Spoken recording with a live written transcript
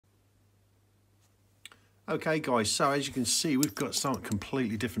Okay guys, so as you can see, we've got something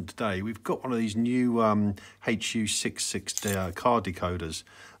completely different today. We've got one of these new Hu66 car decoders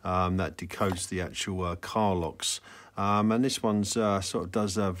that decodes the actual car locks. And this one's sort of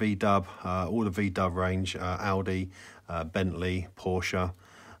does VW, all the VW range, Audi, Bentley, Porsche,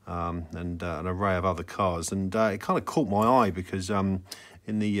 and an array of other cars. And it kind of caught my eye because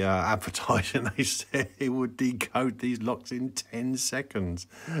in the advertising they said it would decode these locks in 10 seconds.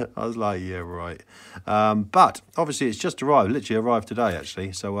 I was like, yeah, right. But obviously it's just arrived, literally arrived today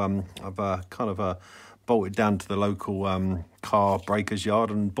actually. So I've kind of bolted down to the local car breaker's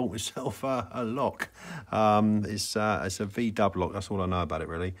yard and bought myself a lock. It's a VW lock, that's all I know about it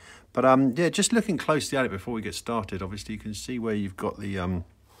really. But yeah, just looking closely at it before we get started, obviously you can see where you've got the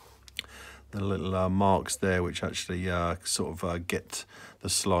little marks there, which actually sort of get the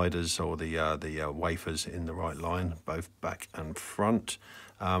sliders or the wafers in the right line, both back and front.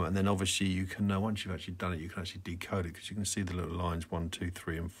 And then obviously you can, once you've actually done it, you can actually decode it because you can see the little lines 1, 2,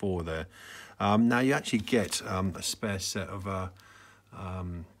 3, and 4 there. Now you actually get a spare set of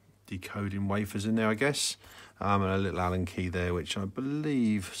decoding wafers in there, I guess, and a little Allen key there, which I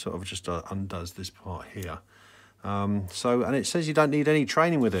believe sort of just undoes this part here. And it says you don't need any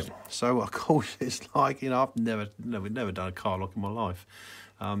training with it. So of course it's like, you know, I've never done a car lock in my life.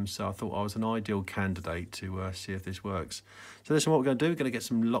 So I thought I was an ideal candidate to see if this works. So this is what we're going to do. We're going to get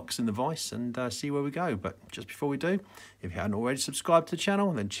some locks in the vise and see where we go. But just before we do, if you haven't already subscribed to the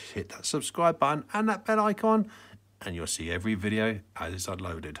channel, then just hit that subscribe button and that bell icon, and you'll see every video as it's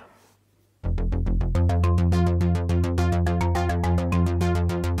uploaded.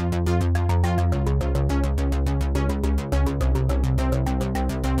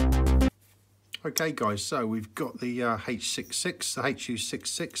 Okay guys, so we've got the H66, the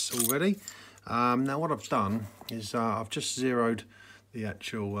Hu66 already. Now what I've done is I've just zeroed the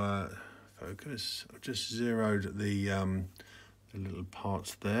actual focus. I've just zeroed the little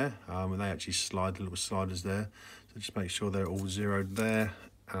parts there. And they actually slide, the little sliders there. So just make sure they're all zeroed there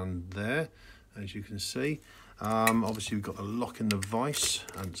and there, as you can see. Obviously we've got the lock in the vise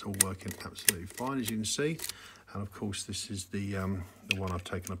and it's all working absolutely fine, as you can see. And of course this is the one I've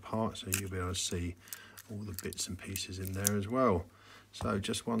taken apart, so you'll be able to see all the bits and pieces in there as well. So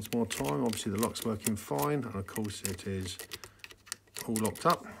just once more time, obviously the lock's working fine, and of course it is all locked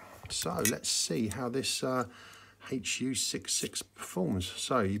up. So let's see how this Hu66 performs.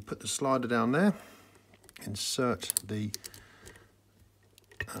 So you put the slider down there, insert the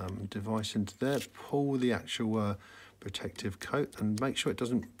device into there, pull the actual protective coat and make sure it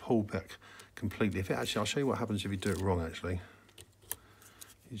doesn't pull back completely. If it actually, I'll show you what happens if you do it wrong actually.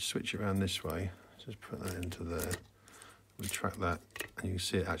 You switch it around this way, just put that into there, retract that, and you can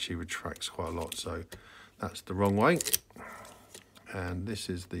see it actually retracts quite a lot. So that's the wrong way, and this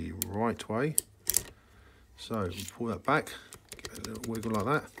is the right way. So we pull that back, give it a little wiggle like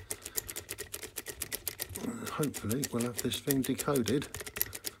that, and hopefully we'll have this thing decoded.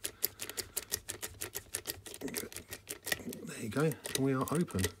 There you go, and we are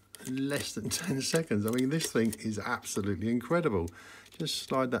open. Less than 10 seconds. I mean, this thing is absolutely incredible. Just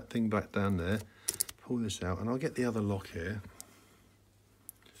slide that thing back down there, pull this out, and I'll get the other lock here.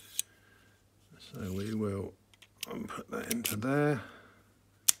 So we will put that into there,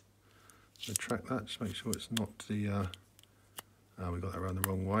 retract that, just make sure it's not the we got that around the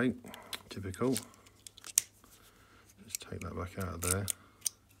wrong way, typical. Just take that back out of there.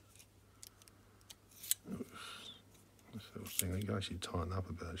 This little thing, you can actually tighten up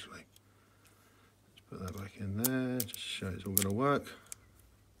a bit actually. Just put that back in there, just show it's all going to work.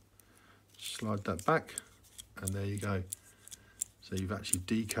 Slide that back, and there you go. So you've actually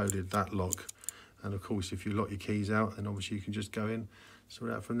decoded that lock. And of course, if you lock your keys out, then obviously you can just go in, sort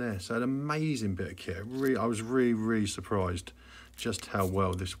it out from there. So an amazing bit of kit. I was really surprised just how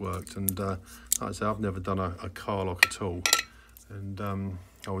well this worked. And like I say, I've never done a car lock at all. And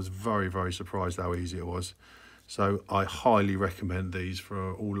I was very surprised how easy it was. So I highly recommend these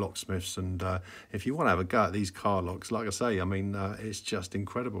for all locksmiths, and if you want to have a go at these car locks, like I say, I mean, it's just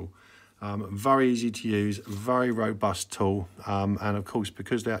incredible. Very easy to use, very robust tool, and of course,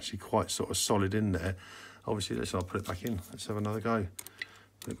 because they're actually quite sort of solid in there, obviously, I'll put it back in. Let's have another go.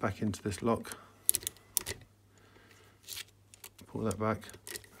 Put it back into this lock. Pull that back,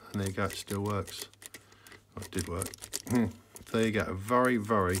 and there you go, it still works. Oh, it did work. There you go, a very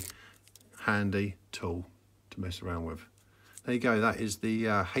handy tool to mess around with. There you go, that is the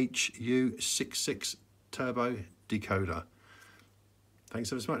Hu66 Turbo Decoder. Thanks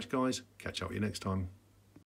ever so much guys, catch up with you next time.